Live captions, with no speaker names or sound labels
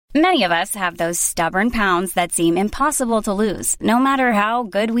Many of us have those stubborn pounds that seem impossible to lose, no matter how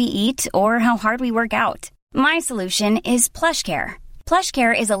good we eat or how hard we work out. My solution is PlushCare.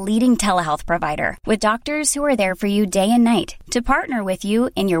 PlushCare is a leading telehealth provider with doctors who are there for you day and night to partner with you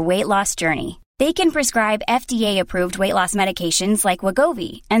in your weight loss journey. They can prescribe FDA-approved weight loss medications like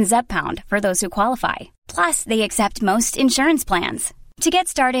Wegovy and Zepbound for those who qualify. Plus, they accept most insurance plans. To get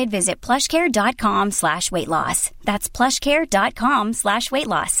started, visit plushcare.com/weightloss. That's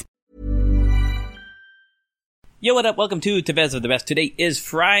plushcare.com/weightloss. Yo, what up? Welcome to Tevez of the Best. Today is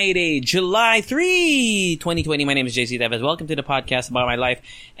Friday, July 3, 2020. My name is JC Tevez. Welcome to the podcast about my life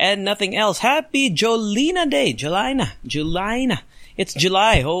and nothing else. Happy Jolina Day. Julina. It's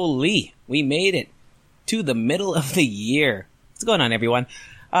July. Holy. We made it to the middle of the year. What's going on, everyone?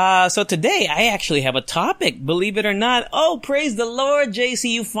 So today I actually have a topic, believe it or not. Oh, praise the Lord, JC,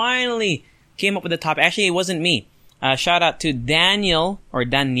 you finally came up with a topic. Actually, it wasn't me. Shout out to Daniel, or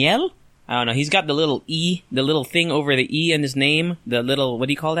Daniel. I don't know. He's got the little E, the little thing over the E in his name. The little, what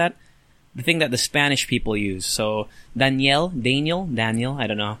do you call that? The thing that the Spanish people use. So, Daniel, I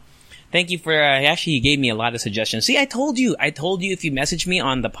don't know. Thank you for, he gave me a lot of suggestions. See, I told you if you message me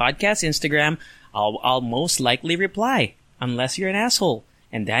on the podcast Instagram, I'll most likely reply. Unless you're an asshole.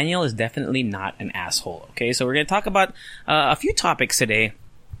 And Daniel is definitely not an asshole. Okay, so we're going to talk about a few topics today.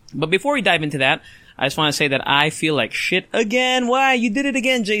 But before we dive into that, I just want to say that I feel like shit again. Why? You did it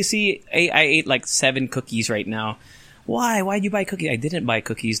again, JC. I ate like 7 cookies right now. Why? Why'd you buy cookies? I didn't buy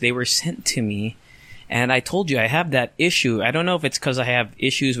cookies. They were sent to me. And I told you I have that issue. I don't know if it's because I have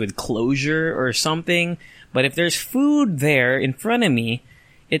issues with closure or something. But if there's food there in front of me,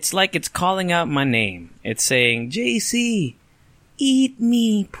 it's like it's calling out my name. It's saying, JC, eat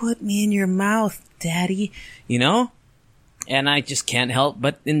me, put me in your mouth, daddy, you know? And I just can't help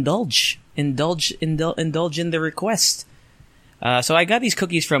but indulge in the request. So I got these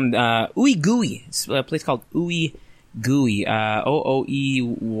cookies from Ooey Gooey. It's a place called Ooey Gooey.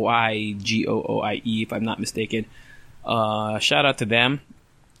 OOEYGOOIE, if I'm not mistaken. Shout out to them.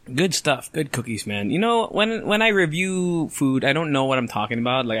 Good stuff. Good cookies, man. You know, when I review food, I don't know what I'm talking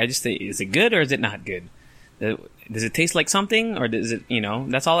about. Like, I just say, is it good or is it not good? Does it taste like something, or does it,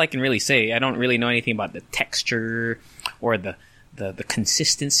 that's all I can really say. I don't really know anything about the texture or the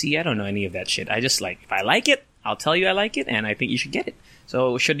consistency. I don't know any of that shit. I just if I like it, I'll tell you I like it, and I think you should get it.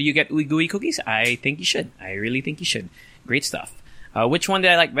 So, should you get Ooey Gooey cookies? I think you should. I really think you should. Great stuff. Which one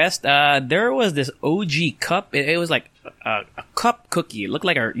did I like best? There was this OG cup. It was like a cup cookie. It looked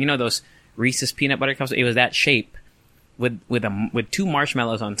like those Reese's peanut butter cups. It was that shape with 2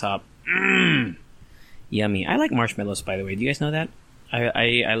 marshmallows on top. Mmm. Yummy. I like marshmallows, by the way. Do you guys know that?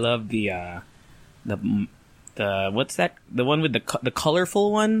 I love the what's that? The one with the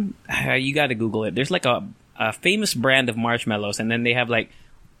colorful one? You gotta Google it. There's like a famous brand of marshmallows, and then they have like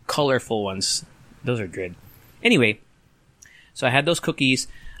colorful ones. Those are good. Anyway, so I had those cookies.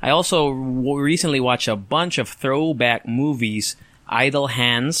 I also recently watched a bunch of throwback movies. Idle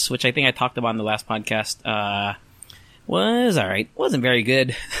Hands, which I think I talked about in the last podcast. Was alright. Wasn't very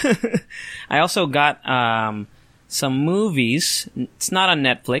good. I also got some movies. It's not on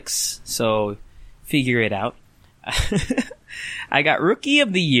Netflix, so figure it out. I got Rookie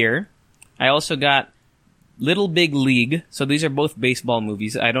of the Year. I also got Little Big League. So these are both baseball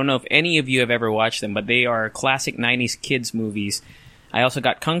movies. I don't know if any of you have ever watched them, but they are classic 90s kids movies. I also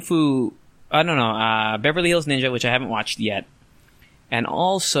got Beverly Hills Ninja, which I haven't watched yet. And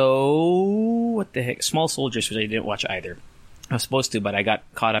also, what the heck? Small Soldiers, which I didn't watch either. I was supposed to, but I got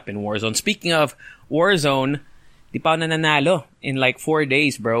caught up in Warzone. Speaking of Warzone, di pa ako nananalo in like 4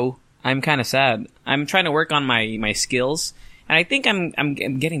 days, bro. I'm kind of sad. I'm trying to work on my skills. And I think I'm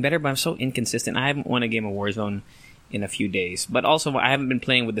getting better, but I'm so inconsistent. I haven't won a game of Warzone in a few days. But also, I haven't been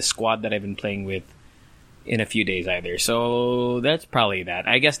playing with the squad that I've been playing with in a few days either. So, that's probably that.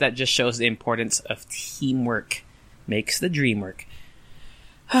 I guess that just shows the importance of teamwork. Makes the dream work.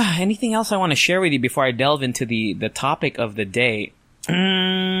 Anything else I want to share with you before I delve into the topic of the day?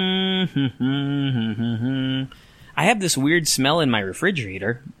 I have this weird smell in my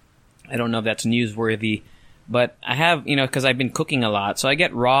refrigerator. I don't know if that's newsworthy, but I have, because I've been cooking a lot. So I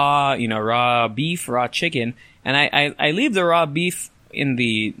get raw beef, raw chicken, and I leave the raw beef in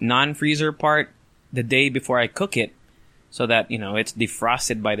the non-freezer part the day before I cook it so that, it's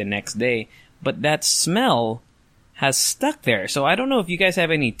defrosted by the next day. But that smell has stuck there. So I don't know if you guys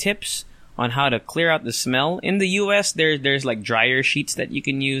have any tips on how to clear out the smell. In the US, there's like dryer sheets that you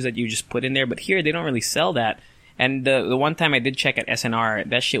can use that you just put in there, but here they don't really sell that. And the one time I did check at SNR,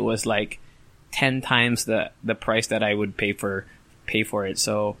 that shit was like 10 times the price that I would pay for it.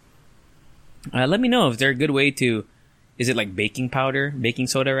 So let me know if there's a good way to is it like baking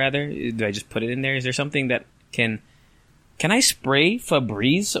soda rather? Do I just put it in there? Is there something that can I spray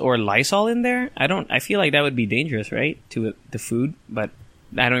Febreze or Lysol in there? I feel like that would be dangerous, right? To the food, but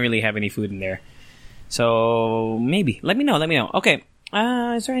I don't really have any food in there. So maybe. Let me know. Okay.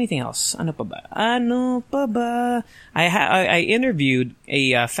 Is there anything else? Ano pa ba? I interviewed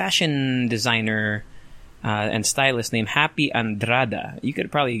a fashion designer and stylist named Happy Andrada. You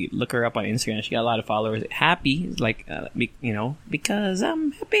could probably look her up on Instagram. She got a lot of followers. Happy, like, because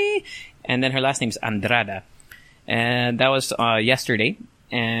I'm happy. And then her last name is Andrada. And that was yesterday.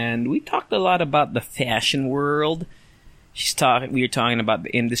 And we talked a lot about the fashion world. We were talking about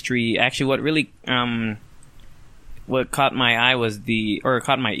the industry. Actually, what really what caught my eye was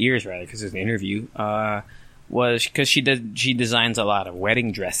caught my ears rather, because it's an interview. Was because she designs a lot of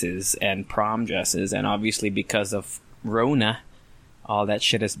wedding dresses and prom dresses, and obviously because of Rona, all that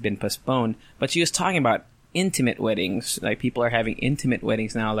shit has been postponed. But she was talking about intimate weddings. Like, people are having intimate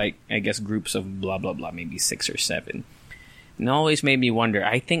weddings now, like, I guess groups of blah blah blah, maybe 6 or 7. And it always made me wonder.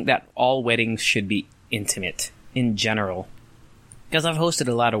 I think that all weddings should be intimate in general, because I've hosted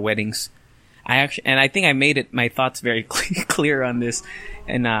a lot of weddings. I think I made my thoughts very clear on this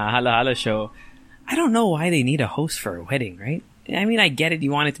in Hala Hala show. I don't know why they need a host for a wedding, right? I mean, I get it.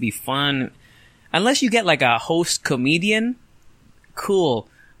 You want it to be fun. Unless you get like a host comedian, cool.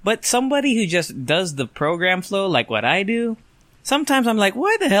 But somebody who just does the program flow like what I do, sometimes I'm like,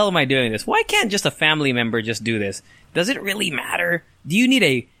 why the hell am I doing this? Why can't just a family member just do this? Does it really matter? Do you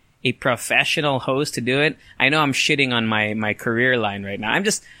need a professional host to do it? I know I'm shitting on my career line right now. I'm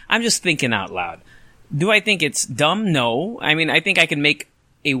just thinking out loud. Do I think it's dumb? No. I mean, I think I can make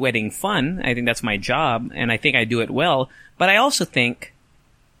a wedding fun. I think that's my job, and I think I do it well. But I also think,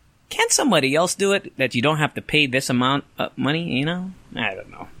 can't somebody else do it that you don't have to pay this amount of money? You know, I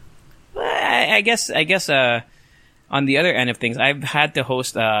don't know. I guess. On the other end of things, I've had to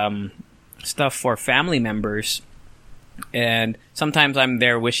host stuff for family members, and sometimes I'm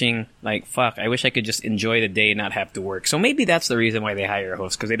there wishing, like, fuck, I wish I could just enjoy the day and not have to work. So maybe that's the reason why they hire a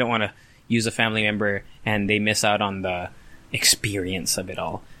host, because they don't want to use a family member and they miss out on the experience of it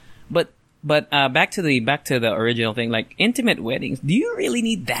all. But back to the original thing, like intimate weddings. Do you really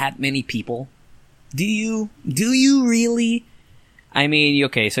need that many people? Do you really? I mean,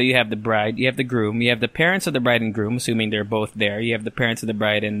 okay, so you have the bride, you have the groom, you have the parents of the bride and groom, assuming they're both there. You have the parents of the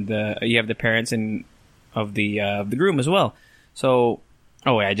bride and you have the parents of the groom as well. So,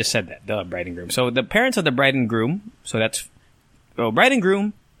 oh wait, I just said that, the bride and groom. So the parents of the bride and groom, so that's bride and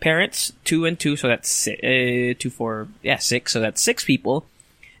groom, parents, 2 and 2, so that's 2, 4, 6. So that's 6 people.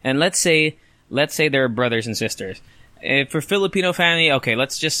 And let's say they're brothers and sisters. For Filipino family, okay,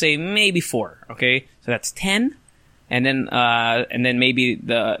 let's just say maybe 4. Okay, so that's 10. And then maybe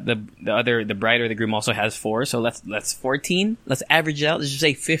the bride or the groom also has 4. So let's 14. Let's average it out. Let's just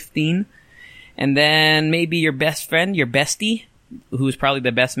say 15. And then maybe your best friend, your bestie, who's probably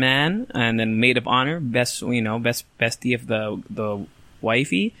the best man, and then maid of honor, best bestie of the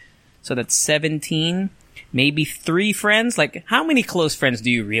wifey. So that's 17. Maybe 3 friends. Like, how many close friends do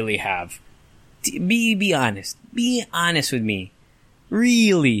you really have? Be honest. Be honest with me.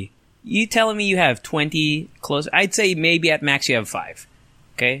 Really? You telling me you have 20 close? I'd say maybe at max you have 5.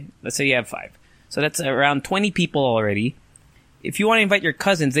 Okay? Let's say you have 5. So that's around 20 people already. If you want to invite your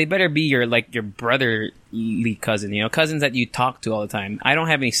cousins, they better be your brotherly cousin, cousins that you talk to all the time. I don't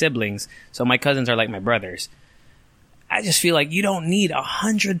have any siblings, so my cousins are like my brothers. I just feel like you don't need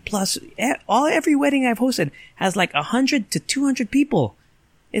 100 plus. Every wedding I've hosted has like 100 to 200 people.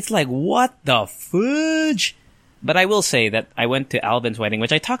 It's like, what the fudge? But I will say that I went to Alvin's wedding,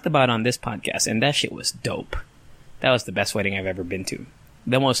 which I talked about on this podcast, and that shit was dope. That was the best wedding I've ever been to.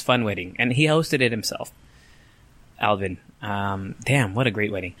 The most fun wedding. And he hosted it himself. Alvin. Damn, what a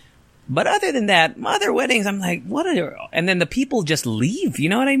great wedding. But other than that, other weddings, I'm like, what are... And then the people just leave, you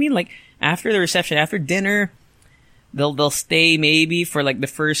know what I mean? Like, after the reception, after dinner, they'll stay maybe for like the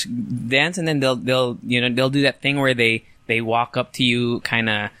first dance, and then they'll do that thing where they walk up to you kind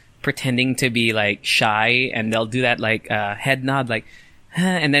of pretending to be like shy, and they'll do that like head nod, like,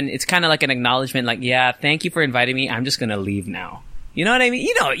 and then it's kind of like an acknowledgement, like, yeah, thank you for inviting me, I'm just gonna leave now. You know what I mean?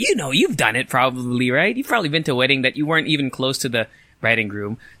 You know, you've done it probably, right? You've probably been to a wedding that you weren't even close to the bride and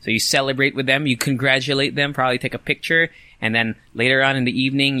groom, so you celebrate with them, you congratulate them, probably take a picture, and then later on in the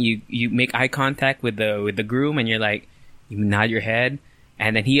evening, you make eye contact with the groom, and you're like, you nod your head,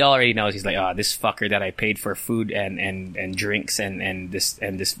 and then he already knows. He's like, oh, this fucker that I paid for food and drinks and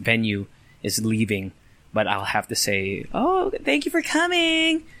this venue is leaving, but I'll have to say, oh, thank you for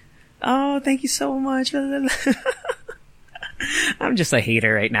coming. Oh, thank you so much. I'm just a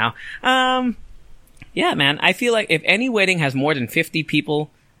hater right now. Yeah, man. I feel like if any wedding has more than 50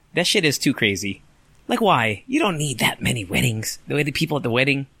 people, that shit is too crazy. Like, why? You don't need that many weddings. The way the people at the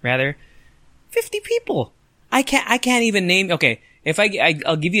wedding, rather. 50 people. I can't even name. Okay, if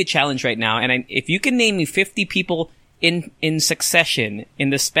I'll give you a challenge right now, and if you can name me 50 people in succession in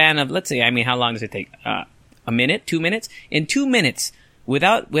the span of, let's say, I mean, how long does it take? A minute, 2 minutes? In 2 minutes,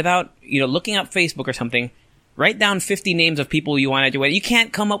 without looking up Facebook or something, write down 50 names of people you want at your wedding. You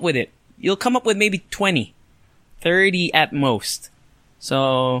can't come up with it. You'll come up with maybe 20, 30 at most.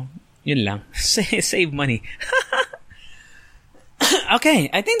 So, yun lang. Save money. Okay,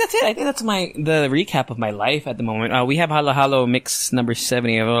 I think that's it. I think that's the recap of my life at the moment. We have Halo Halo Mix number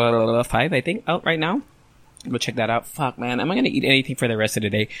 75, I think, out right now. Go check that out. Fuck, man. Am I going to eat anything for the rest of the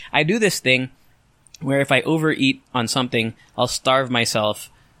day? I do this thing where if I overeat on something, I'll starve myself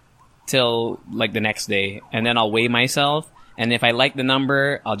till, like, the next day. And then I'll weigh myself. And if I like the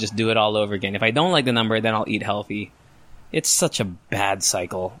number, I'll just do it all over again. If I don't like the number, then I'll eat healthy. It's such a bad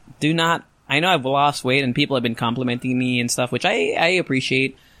cycle. I know I've lost weight and people have been complimenting me and stuff, which I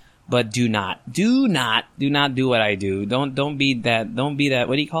appreciate, but do not do what I do. Don't be that,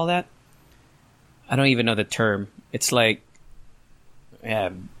 what do you call that? I don't even know the term. It's like,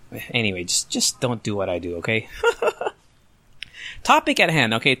 anyway, just don't do what I do, okay? Topic at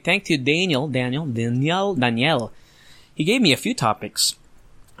hand, okay, thank you Daniel. He gave me a few topics.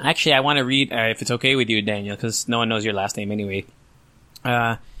 Actually, I want to read, if it's okay with you, Daniel, because no one knows your last name anyway.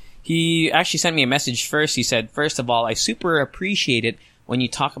 He actually sent me a message first. He said, first of all, I super appreciate it when you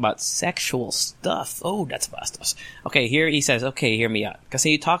talk about sexual stuff. Oh, that's bastos. Okay, here he says, okay, hear me out. Because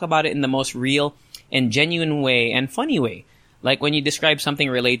you talk about it in the most real and genuine way and funny way. Like when you describe something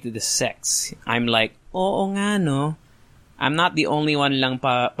related to sex. I'm like, oo nga no. I'm not the only one lang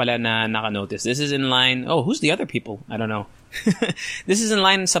pala na naka-notice. This is in line. Oh, who's the other people? I don't know. This is in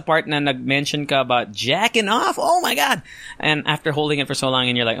line sa part na nag-mention ka about jacking off. Oh my God. And after holding it for so long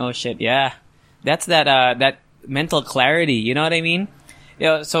and you're like, oh shit, yeah. That's that mental clarity. You know what I mean?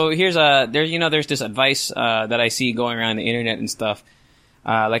 Yeah. So there's this advice, that I see going around the internet and stuff.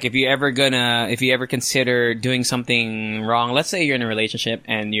 Like if you ever consider doing something wrong, let's say you're in a relationship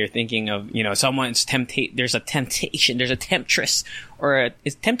and you're thinking of, there's a temptation, there's a temptress,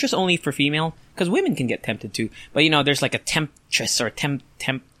 is temptress only for female? Because women can get tempted too. But there's like a temptress or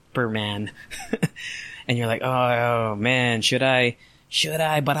temper man. And you're like, oh man, should I?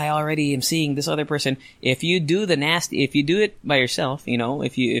 But I already am seeing this other person. If you do if you do it by yourself,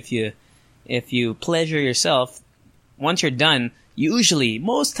 if you pleasure yourself, once you're done, usually,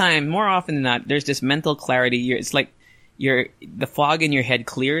 more often than not, there's this mental clarity. It's like the fog in your head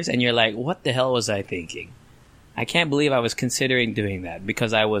clears and you're like, what the hell was I thinking? I can't believe I was considering doing that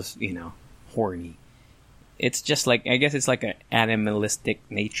because I was, horny. It's just like, I guess it's like an animalistic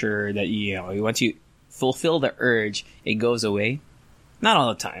nature that, once you fulfill the urge, it goes away. Not all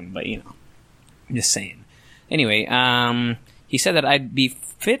the time, but, I'm just saying. Anyway, he said that I'd be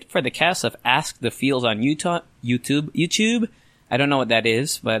fit for the cast of Ask the Feels on YouTube. I don't know what that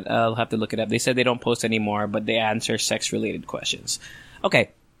is, but I'll have to look it up. They said they don't post anymore, but they answer sex-related questions.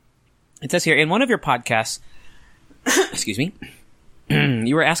 Okay. It says here, in one of your podcasts, excuse me,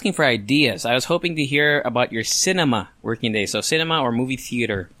 you were asking for ideas. I was hoping to hear about your cinema working day. So cinema or movie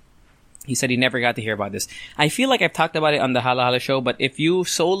theater. He said he never got to hear about this. I feel like I've talked about it on the Hala Hala show, but if you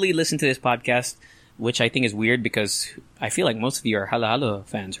solely listen to this podcast, which I think is weird because I feel like most of you are Hala Hala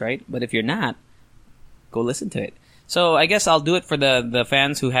fans, right? But if you're not, go listen to it. So I guess I'll do it for the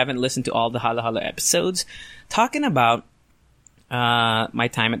fans who haven't listened to all the Hala Hala episodes, talking about my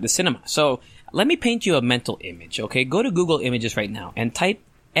time at the cinema. So let me paint you a mental image, okay? Go to Google Images right now and type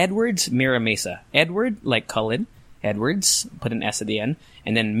Edwards Mira Mesa. Edward, like Cullen, Edwards, put an S at the end,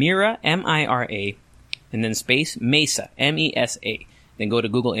 and then Mira, M-I-R-A, and then space, Mesa, M-E-S-A. Then go to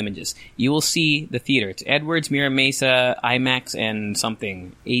Google Images. You will see the theater. It's Edwards Mira Mesa, IMAX, and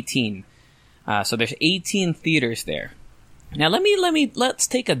something, 18. So there's 18 theaters there. Now let's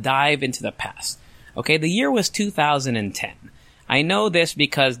take a dive into the past. Okay, the year was 2010. I know this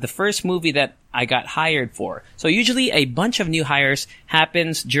because the first movie that I got hired for. So usually a bunch of new hires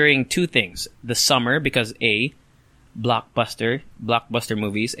happens during two things. The summer, because A, blockbuster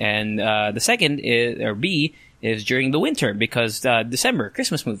movies, and the second is, or B, is during the winter because December,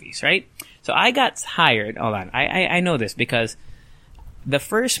 Christmas movies, right? So I got hired, hold on, I know this because the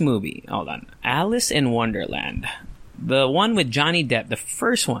first movie, hold on, Alice in Wonderland, the one with Johnny Depp, the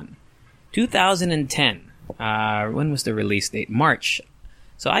first one, 2010. When was the release date? March.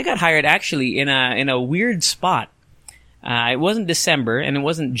 So I got hired actually in a weird spot. It wasn't December and it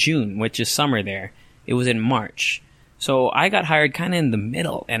wasn't June, which is summer there. It was in March. So I got hired kind of in the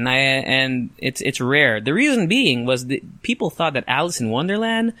middle, and it's rare. The reason being was that people thought that Alice in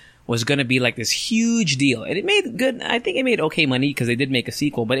Wonderland was going to be like this huge deal. And it made good, I think it made okay money because they did make a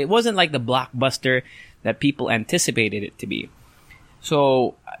sequel, but it wasn't like the blockbuster that people anticipated it to be.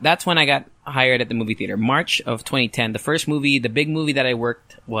 So that's when I got hired at the movie theater. March of 2010. The first movie, the big movie that I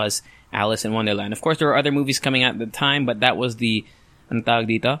worked was Alice in Wonderland. Of course, there were other movies coming out at the time, but that was the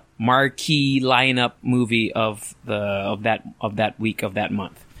marquee lineup movie of that week, of that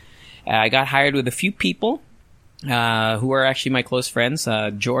month. I got hired with a few people who are actually my close friends.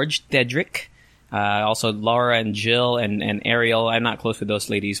 George Dedrick, also Laura and Jill and Ariel. I'm not close with those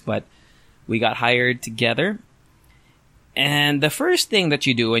ladies, but we got hired together. And the first thing that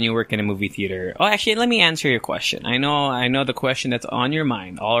you do when you work in a movie theater... Oh, actually, let me answer your question. I know the question that's on your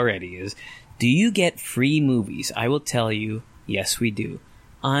mind already is, do you get free movies? I will tell you, yes, we do.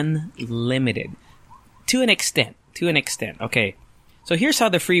 Unlimited. To an extent. Okay. So here's how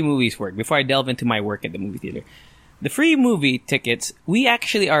the free movies work before I delve into my work at the movie theater. The free movie tickets, we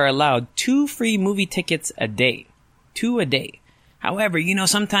actually are allowed 2 free movie tickets a day. 2 a day. However,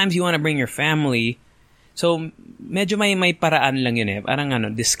 sometimes you want to bring your family... So, medyo may paraan lang yun eh. Parang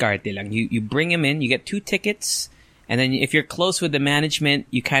discarte lang. You bring them in, you get 2 tickets, and then if you're close with the management,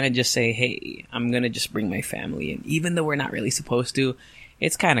 you kind of just say, hey, I'm gonna just bring my family in. Even though we're not really supposed to,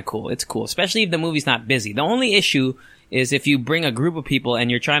 it's kind of cool. It's cool. Especially if the movie's not busy. The only issue is if you bring a group of people and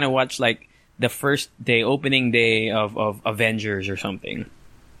you're trying to watch like the first day, opening day of Avengers or something.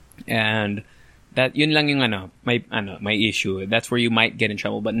 And that, yun lang yung my issue. That's where you might get in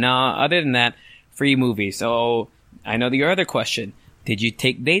trouble. But no, other than that, free movie. So, I know your other question. Did you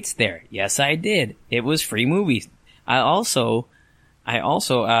take dates there? Yes, I did. It was free movies. I also,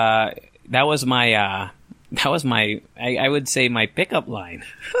 that was my, I would say my pickup line.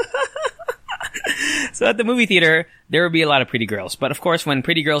 So at the movie theater, there would be a lot of pretty girls. But of course, when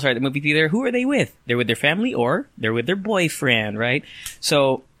pretty girls are at the movie theater, who are they with? They're with their family or they're with their boyfriend, right?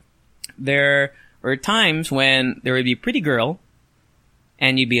 So, there were times when there would be a pretty girl,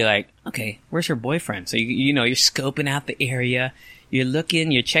 and you'd be like, okay, where's her boyfriend? So, you're scoping out the area. You're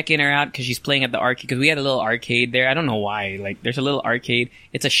looking, you're checking her out because she's playing at the arcade. Because we had a little arcade there. I don't know why. Like, there's a little arcade.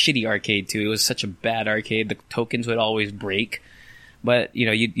 It's a shitty arcade, too. It was such a bad arcade. The tokens would always break. But,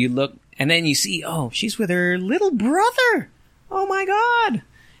 you look, and then you see, oh, she's with her little brother. Oh, my God.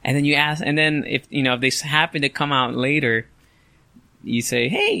 And then you ask, and then if they happen to come out later, you say,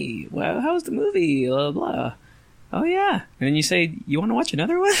 hey, well, how's the movie? Blah, blah. Oh, yeah. And then you say, you want to watch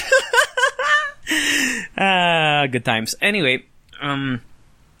another one? Good times. Anyway,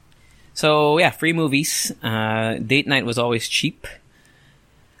 so yeah, free movies. Date night was always cheap.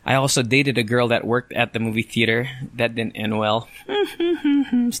 I also dated a girl that worked at the movie theater. That didn't end well.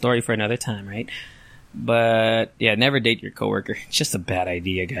 Story for another time, right? But yeah, never date your coworker. It's just a bad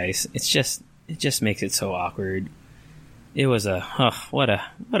idea, guys. It just makes it so awkward. It was what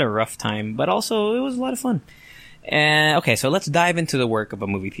a rough time, but also it was a lot of fun. Okay, so let's dive into the work of a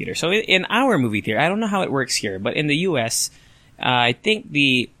movie theater. So in our movie theater, I don't know how it works here, but in the U.S., I think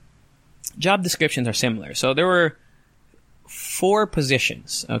the job descriptions are similar. So there were 4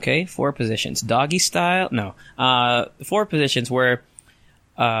 positions, okay? 4 positions. Doggy style? No. 4 positions were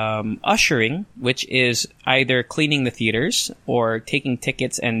ushering, which is either cleaning the theaters or taking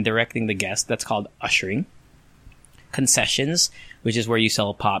tickets and directing the guests. That's called ushering. Concessions, which is where you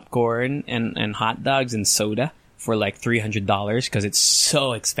sell popcorn and hot dogs and soda for like $300 because it's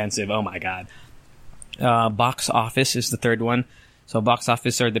so expensive. Oh my God. Box office is the third one. So box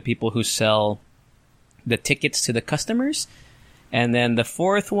office are the people who sell the tickets to the customers. And then the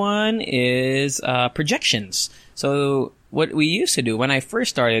fourth one is projections. So what we used to do when I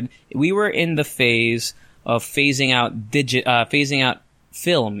first started, we were in the phase of phasing out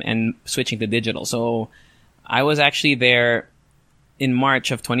film and switching to digital. So I was actually there in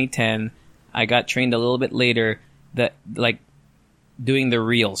March of 2010. I got trained a little bit later that doing the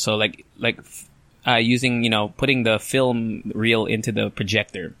reel. So using, putting the film reel into the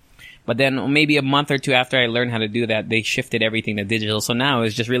projector. But then maybe a month or 2 after I learned how to do that, they shifted everything to digital. So now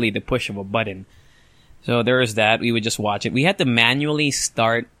it's just really the push of a button. So there was that. We would just watch it. We had to manually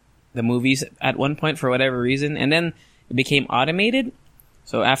start the movies at one point for whatever reason. And then it became automated.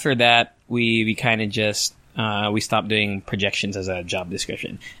 So after that, we kind of just, we stopped doing projections as a job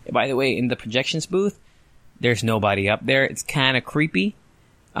description. By the way, in the projections booth, there's nobody up there. It's kind of creepy.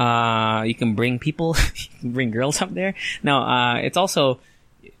 You can bring people, you can bring girls up there. No, it's also,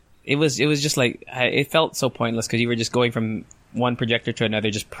 it was just like, it felt so pointless because you were just going from one projector to another,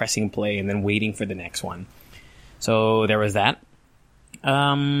 just pressing play and then waiting for the next one. So there was that.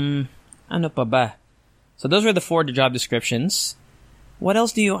 Ano pa ba? So those were the 4 job descriptions. What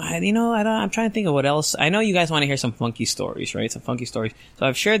else do I'm trying to think of what else. I know you guys want to hear some funky stories, right? Some funky stories. So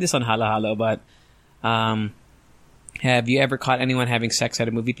I've shared this on Halo Halo, but have you ever caught anyone having sex at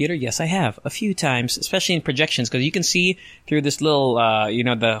a movie theater? Yes, I have. A few times, especially in projections, because you can see through this little,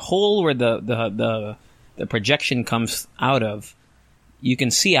 the hole where the projection comes out of. You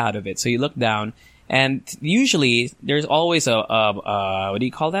can see out of it. So you look down, and usually there's always a what do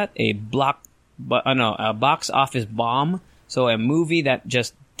you call that? A box office bomb. So a movie that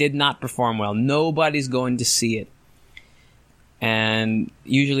just did not perform well. Nobody's going to see it. And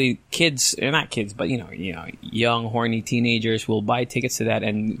usually young, horny teenagers will buy tickets to that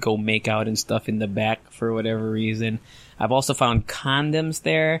and go make out and stuff in the back for whatever reason. I've also found condoms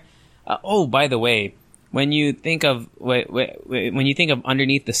there. By the way, when you think of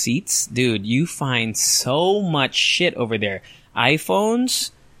underneath the seats, dude, you find so much shit over there.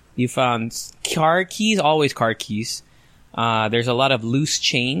 iPhones, you found car keys, always car keys. There's a lot of loose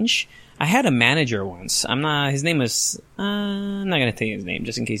change. I had a manager once. I'm not going to tell you his name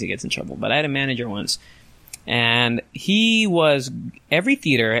just in case he gets in trouble, but I had a manager once, and he was every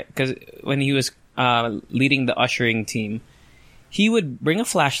theater, because when he was leading the ushering team, he would bring a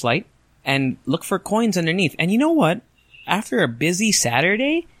flashlight and look for coins underneath. And you know what? After a busy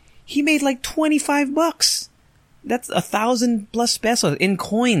Saturday, he made like $25. That's 1,000+ pesos in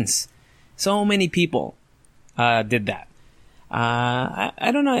coins. So many people did that.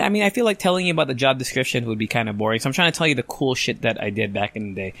 I don't know. I mean, I feel like telling you about the job description would be kind of boring. So I'm trying to tell you the cool shit that I did back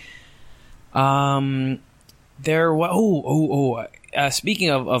in the day.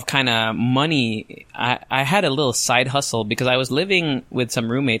 Speaking of kind of money, I had a little side hustle because I was living with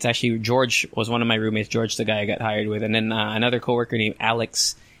some roommates. Actually, George was one of my roommates. George, the guy I got hired with. And then another coworker named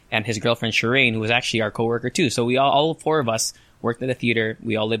Alex and his girlfriend Shireen, who was actually our coworker too. So we all 4 of us worked at a theater.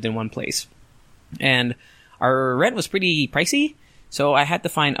 We all lived in one place. And our rent was pretty pricey, so I had to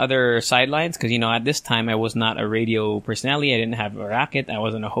find other sidelines because, at this time I was not a radio personality. I didn't have a racket. I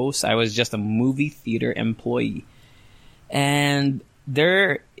wasn't a host. I was just a movie theater employee. And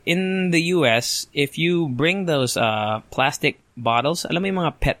there in the US, if you bring those plastic bottles, alam mo yung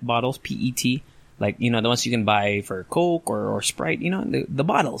mga PET bottles, PET, like, the ones you can buy for Coke or Sprite, the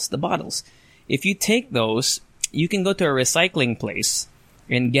bottles. If you take those, you can go to a recycling place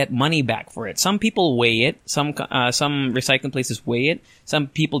and get money back for it. Some people weigh it. Some recycling places weigh it. Some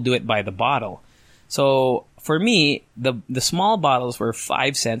people do it by the bottle. So for me, the small bottles were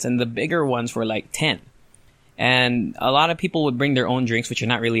 5 cents and the bigger ones were like 10. And a lot of people would bring their own drinks, which you're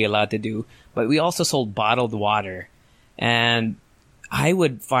not really allowed to do. But we also sold bottled water. And I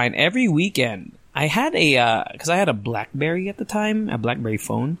would find every weekend, I had because I had a BlackBerry at the time, a BlackBerry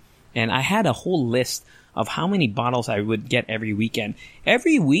phone. And I had a whole list of how many bottles I would get every weekend.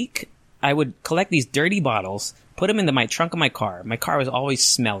 Every week, I would collect these dirty bottles, put them into my trunk of my car. My car was always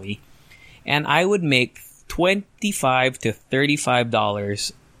smelly. And I would make $25 to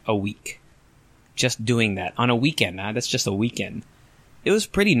 $35 a week just doing that on a weekend. That's just a weekend. It was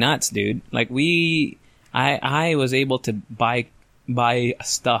pretty nuts, dude. Like I was able to buy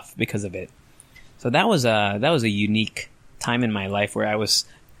stuff because of it. So that was a unique time in my life where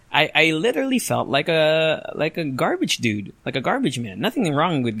I literally felt like a garbage dude, like a garbage man. Nothing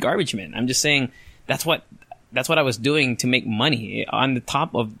wrong with garbage men. I'm just saying that's what I was doing to make money. On the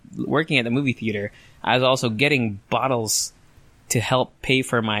top of working at the movie theater, I was also getting bottles to help pay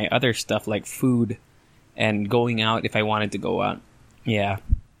for my other stuff like food and going out if I wanted to go out. Yeah.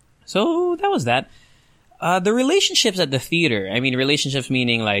 So that was that. The relationships at the theater, I mean relationships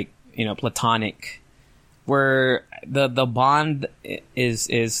meaning like, platonic, where the bond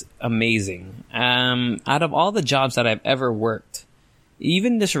is amazing. Out of all the jobs that I've ever worked,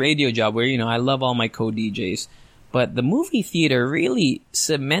 even this radio job where, I love all my co-DJs, but the movie theater really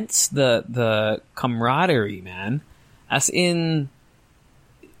cements the camaraderie, man. As in,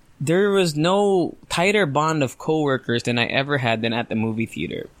 there was no tighter bond of coworkers than I ever had than at the movie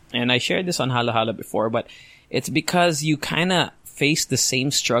theater. And I shared this on Hala Hala before, but it's because you kind of face the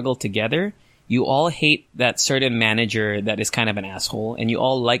same struggle together. You all hate that certain manager that is kind of an asshole, and you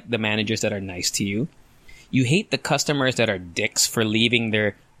all like the managers that are nice to you. You hate the customers that are dicks for leaving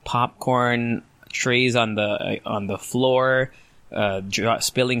their popcorn trays on the floor,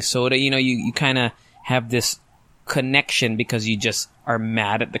 spilling soda. You kind of have this connection because you just are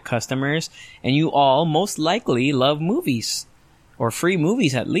mad at the customers, and you all most likely love movies or free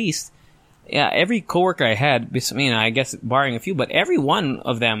movies at least. Yeah, every coworker I had, I guess barring a few, but every one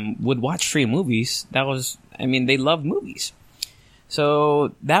of them would watch free movies. They loved movies.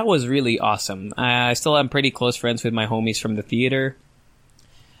 So that was really awesome. I still am pretty close friends with my homies from the theater.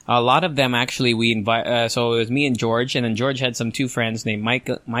 A lot of them actually we invite. So it was me and George, and then George had some two friends named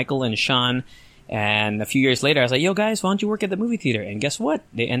Michael and Sean. And a few years later, I was like, "Yo, guys, why don't you work at the movie theater?" And guess what?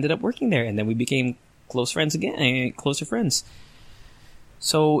 They ended up working there, and then we became close friends again, closer friends.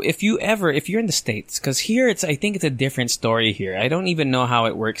 So if you're in the States, because here I think it's a different story here. I don't even know how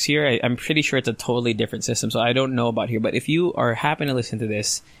it works here. I'm pretty sure it's a totally different system, so I don't know about here. But if you happen to listen to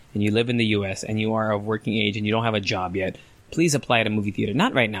this and you live in the U.S. and you are of working age and you don't have a job yet, please apply at a movie theater.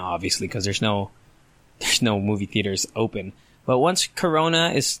 Not right now, obviously, because there's no movie theaters open. But once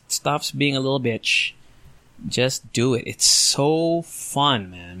Corona stops being a little bitch, just do it. It's so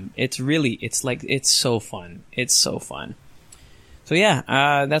fun, man. It's so fun. It's so fun. So yeah,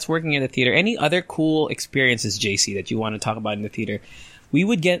 that's working at the theater. Any other cool experiences, JC, that you want to talk about in the theater? We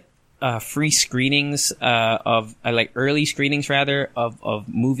would get free screenings of early screenings rather of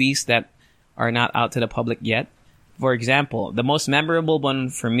movies that are not out to the public yet. For example, the most memorable one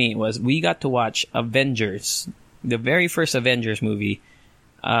for me was we got to watch Avengers, the very first Avengers movie,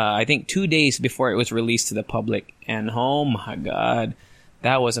 I think 2 days before it was released to the public. And oh my God,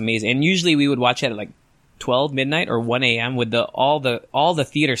 that was amazing. And usually we would watch it at like 12 midnight or 1 a.m. with all the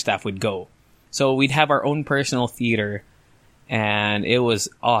theater staff would go. So we'd have our own personal theater, and it was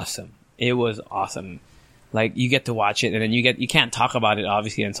awesome. It was awesome. Like, you get to watch it, and then you can't talk about it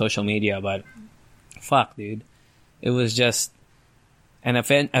obviously on social media, but fuck, dude. It was just, and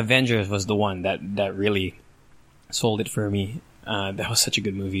Avengers was the one that really sold it for me. That was such a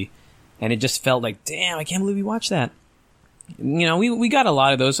good movie, and it just felt like, damn, I can't believe we watched that. You know, we got a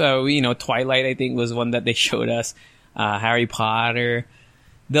lot of those. Twilight, I think, was one that they showed us. Harry Potter.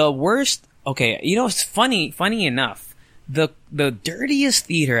 The worst. Okay, it's funny enough. The dirtiest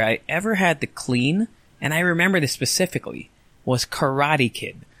theater I ever had to clean, and I remember this specifically, was Karate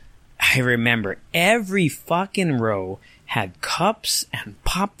Kid. I remember every fucking row had cups and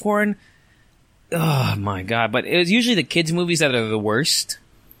popcorn. Oh my God. But it was usually the kids' movies that are the worst.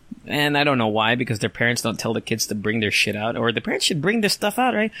 And I don't know why, because their parents don't tell the kids to bring their shit out, or the parents should bring their stuff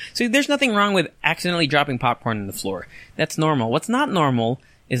out, right? So there's nothing wrong with accidentally dropping popcorn on the floor. That's normal. What's not normal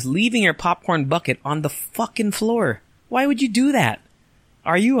is leaving your popcorn bucket on the fucking floor. Why would you do that?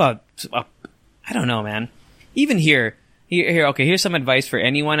 Are you I don't know, man. Even here, okay, here's some advice for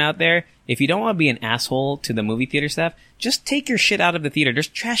anyone out there. If you don't want to be an asshole to the movie theater staff, just take your shit out of the theater. There's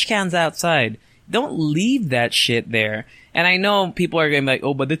trash cans outside. Don't leave that shit there. And I know people are going to be like,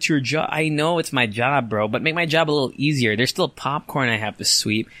 oh, but that's your job. I know it's my job, bro, but make my job a little easier. There's still popcorn I have to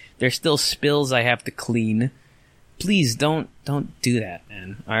sweep. There's still spills I have to clean. Please don't do that,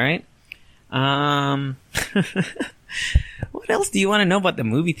 man. All right? What else do you want to know about the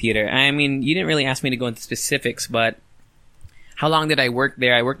movie theater? I mean, you didn't really ask me to go into specifics, but how long did I work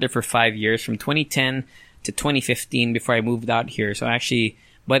there? I worked there for 5 years, from 2010 to 2015 before I moved out here. So actually,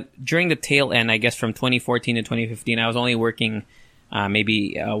 but during the tail end, I guess from 2014 to 2015, I was only working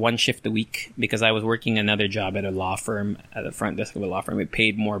maybe one shift a week, because I was working another job at a law firm, at the front desk of a law firm. It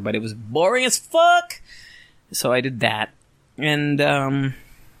paid more, but it was boring as fuck. So I did that. And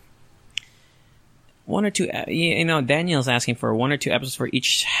one or two, Daniel's asking for 1 or 2 episodes for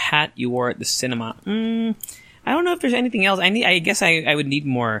each hat you wore at the cinema. I don't know if there's anything else. I guess I would need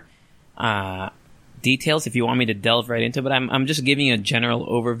more details if you want me to delve right into it, but I'm just giving you a general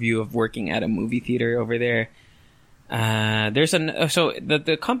overview of working at a movie theater over there. So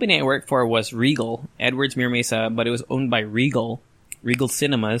the company I worked for was Regal, Edwards Mira Mesa, but it was owned by Regal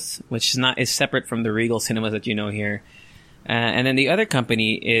Cinemas, which is separate from the Regal Cinemas that you know here. And then the other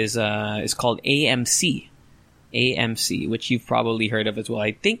company is called AMC, which you've probably heard of as well.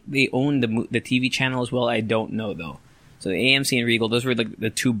 I think they own the TV channel as well. I don't know though. So the AMC and Regal, those were like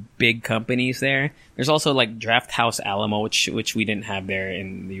the two big companies there. There's also like Draft House Alamo, which we didn't have there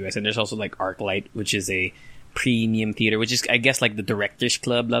in the US. And there's also like ArcLight, which is a premium theater, which is, I guess, like the Directors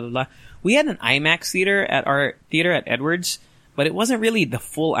Club, blah, blah, blah. We had an IMAX theater at our theater at Edwards, but it wasn't really the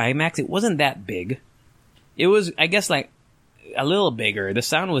full IMAX. It wasn't that big. It was, I guess, like a little bigger. The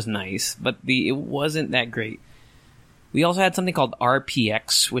sound was nice, but it wasn't that great. We also had something called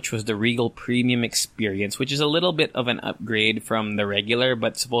RPX, which was the Regal Premium Experience, which is a little bit of an upgrade from the regular,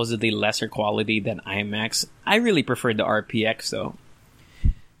 but supposedly lesser quality than IMAX. I really preferred the RPX, though.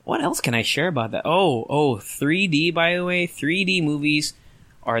 What else can I share about that? Oh, 3D, by the way. 3D movies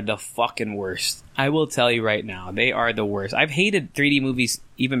are the fucking worst. I will tell you right now, they are the worst. I've hated 3D movies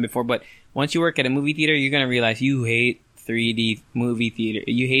even before, but once you work at a movie theater, you're going to realize you hate 3D movie theater.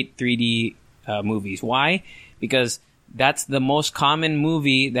 You hate 3D movies. Why? Because that's the most common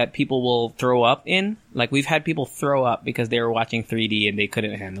movie that people will throw up in. Like, we've had people throw up because they were watching 3D and they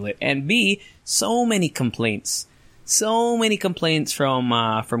couldn't handle it. And B, so many complaints. So many complaints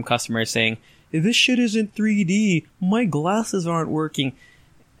from customers saying, this shit isn't 3D. My glasses aren't working.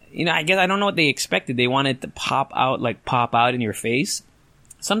 You know, I guess I don't know what they expected. They wanted to pop out in your face.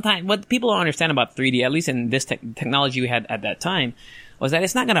 Sometimes, what people don't understand about 3D, at least in this technology we had at that time, was that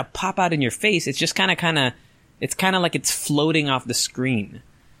it's not going to pop out in your face. It's just kind of like it's floating off the screen.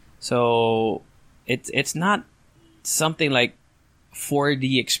 So it's not something like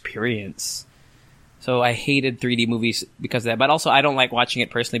 4D experience. So I hated 3D movies because of that. But also I don't like watching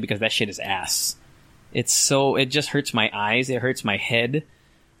it personally because that shit is ass. It just hurts my eyes. It hurts my head.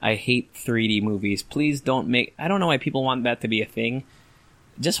 I hate 3D movies. Please don't make... I don't know why people want that to be a thing.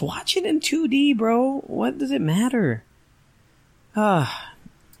 Just watch it in 2D, bro. What does it matter?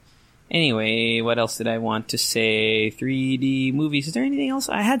 Anyway, what else did I want to say? 3D movies. Is there anything else?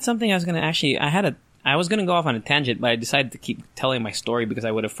 I had something I was going to actually... I was going to go off on a tangent, but I decided to keep telling my story because I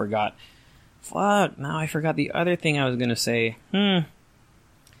would have forgot. Fuck, now I forgot the other thing I was going to say.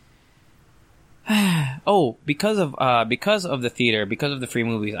 Oh, because of the theater, because of the free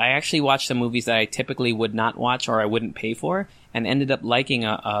movies, I actually watched some movies that I typically would not watch or I wouldn't pay for, and ended up liking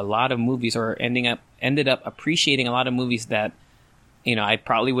a lot of movies, or ended up appreciating a lot of movies that, you know, I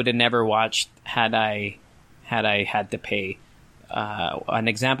probably would have never watched had I had to pay. An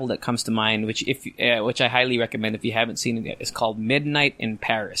example that comes to mind, which I highly recommend if you haven't seen it yet, is called Midnight in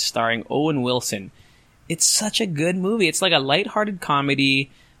Paris, starring Owen Wilson. It's such a good movie. It's like a lighthearted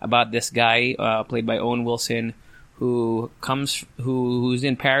comedy about this guy played by Owen Wilson who's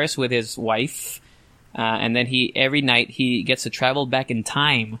in Paris with his wife, and then every night he gets to travel back in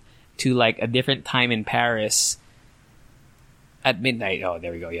time to like a different time in Paris. At midnight. Oh,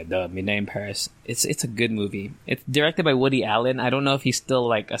 there we go. Yeah, the Midnight in Paris. It's a good movie. It's directed by Woody Allen. I don't know if he's still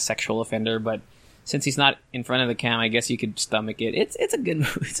like a sexual offender, but since he's not in front of the cam, I guess you could stomach it. It's a good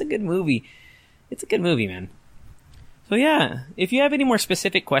movie. It's a good movie. It's a good movie, man. So yeah, if you have any more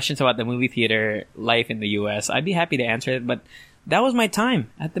specific questions about the movie theater life in the US, I'd be happy to answer it. But that was my time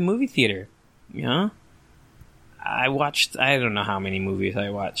at the movie theater. You know, I don't know how many movies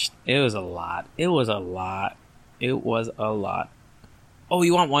I watched. It was a lot. Oh,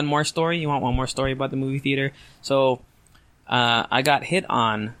 you want one more story? You want one more story about the movie theater? So, I got hit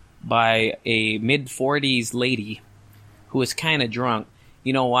on by a mid-40s lady who was kind of drunk.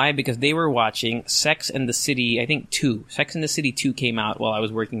 You know why? Because they were watching Sex and the City, I think 2. Sex and the City 2 came out while I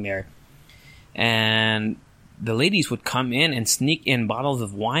was working there. And the ladies would come in and sneak in bottles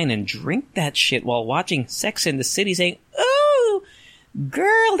of wine and drink that shit while watching Sex and the City, saying, "Oh,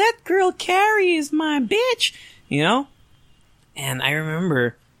 girl, that girl Carrie is my bitch." You know? And I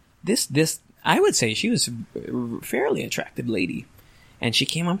remember this, I would say she was a fairly attractive lady. And she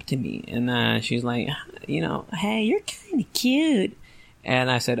came up to me and she's like, you know, "Hey, you're kind of cute." And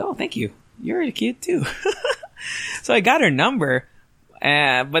I said, "Oh, thank you. You're cute too." So I got her number,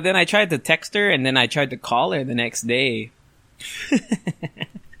 but then I tried to text her and then I tried to call her the next day.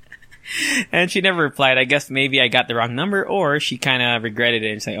 And she never replied. I guess maybe I got the wrong number, or she kind of regretted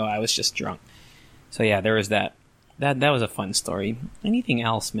it and said, "Oh, I was just drunk." So yeah, there was that. That was a fun story. Anything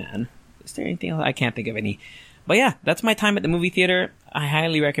else, man? Is there anything else? I can't think of any. But yeah, that's my time at the movie theater. I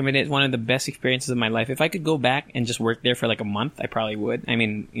highly recommend it. It's one of the best experiences of my life. If I could go back and just work there for like a month, I probably would. I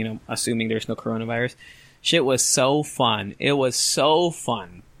mean, you know, assuming there's no coronavirus. Shit was so fun. It was so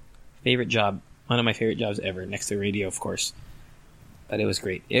fun. Favorite job. One of my favorite jobs ever. Next to radio, of course. But it was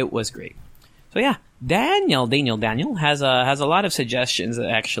great. It was great. So yeah, Daniel has a lot of suggestions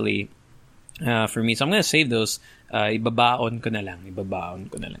actually for me. So I'm going to save those. Ibabaon ko na lang yung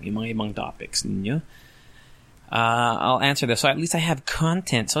mga ibang topics ninyo. I'll answer this. So at least I have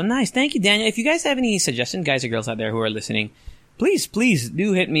content. So nice. Thank you, Daniel. If you guys have any suggestions, guys or girls out there who are listening, please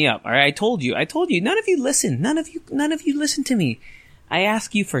do hit me up. All right. I told you. None of you listen. None of you listen to me. I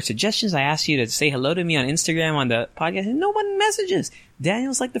ask you for suggestions. I ask you to say hello to me on Instagram, on the podcast, and no one messages.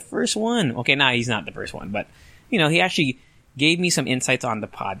 Daniel's like the first one. Okay, he's not the first one, but you know, he actually gave me some insights on the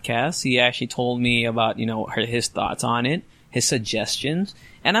podcast. He actually told me about, you know, his thoughts on it, his suggestions.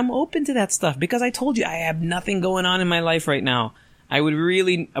 And I'm open to that stuff because I told you I have nothing going on in my life right now. I would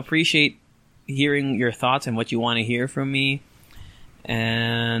really appreciate hearing your thoughts and what you want to hear from me.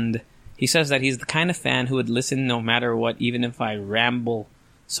 And he says that he's the kind of fan who would listen no matter what, even if I ramble.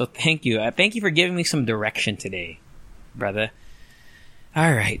 So thank you. Thank you for giving me some direction today, brother.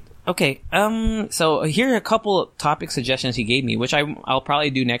 All right. Okay. So here are a couple topic suggestions he gave me, which I'll probably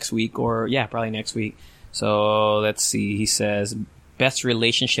do next week, or probably next week. So let's see. He says best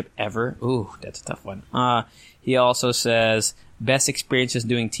relationship ever. Ooh, that's a tough one. He also says best experiences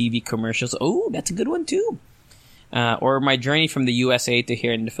doing TV commercials. Oh, that's a good one too. Or my journey from the USA to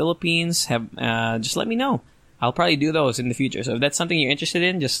here in the Philippines. Just let me know. I'll probably do those in the future. So if that's something you're interested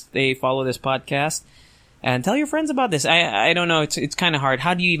in, just follow this podcast and tell your friends about this. I don't know. It's kind of hard.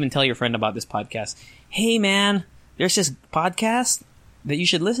 How do you even tell your friend about this podcast? Hey man, there's this podcast that you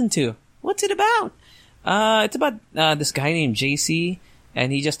should listen to. What's it about? It's about this guy named JC,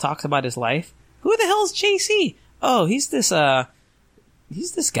 and he just talks about his life. Who the hell's JC? Oh, he's this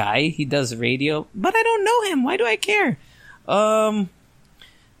guy. He does radio, but I don't know him. Why do I care? And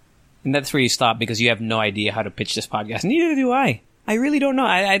that's where you stop, because you have no idea how to pitch this podcast. Neither do I. I really don't know.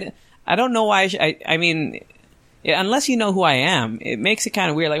 I don't know why. I mean, unless you know who I am, it makes it kind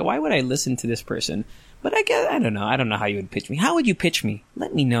of weird. Like, why would I listen to this person? But I guess, I don't know. I don't know how you would pitch me. How would you pitch me?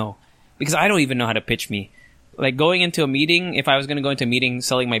 Let me know. Because I don't even know how to pitch me. Like, going into a meeting, if I was going to go into a meeting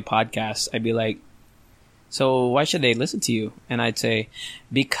selling my podcast, I'd be like, so why should they listen to you? And I'd say,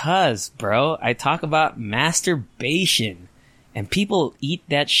 because, bro, I talk about masturbation. And people eat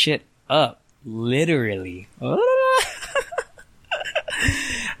that shit up. Literally. All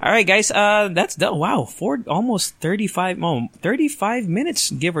right, guys. That's done. Wow. Almost 35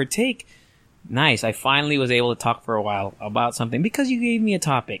 minutes, give or take. Nice. I finally was able to talk for a while about something because you gave me a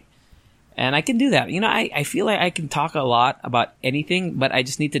topic. And I can do that. You know, I feel like I can talk a lot about anything, but I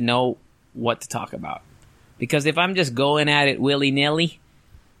just need to know what to talk about. Because if I'm just going at it willy-nilly,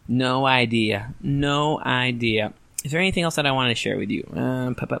 no idea. No idea. Is there anything else that I want to share with you? You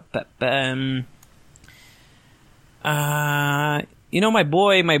know, my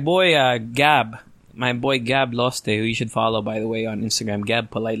boy, Gab. My boy, Gab Loste, who you should follow, by the way, on Instagram,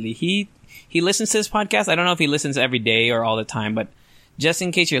 Gab Politely. He listens to this podcast. I don't know if he listens every day or all the time, but just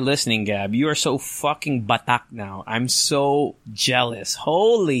in case you're listening, Gab, you are so fucking batak now. I'm so jealous.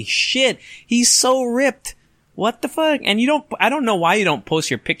 Holy shit. He's so ripped. What the fuck? And I don't know why you don't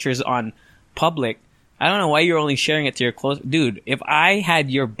post your pictures on public. I don't know why you're only sharing it to your close. Dude, if I had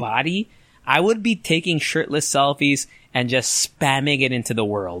your body, I would be taking shirtless selfies and just spamming it into the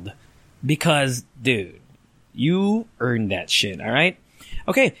world. Because, dude, you earned that shit, alright?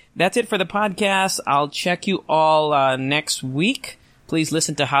 Okay, that's it for the podcast. I'll check you all next week. Please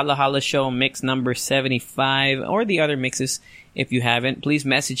listen to Hala Hala Show mix number 75 or the other mixes if you haven't. Please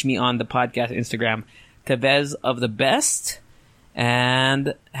message me on the podcast Instagram, Tevez of the Best.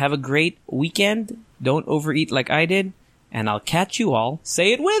 And have a great weekend. Don't overeat like I did. And I'll catch you all,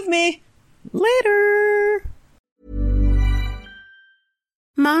 say it with me, later.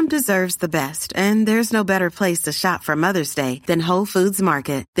 Mom deserves the best, and there's no better place to shop for Mother's Day than Whole Foods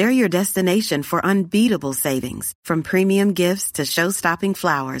Market. They're your destination for unbeatable savings, from premium gifts to show-stopping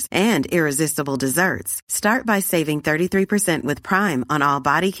flowers and irresistible desserts. Start by saving 33% with Prime on all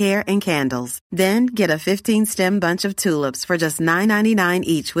body care and candles. Then get a 15-stem bunch of tulips for just $9.99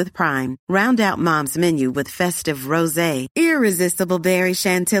 each with Prime. Round out Mom's menu with festive rosé, irresistible berry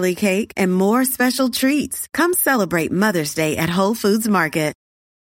chantilly cake, and more special treats. Come celebrate Mother's Day at Whole Foods Market.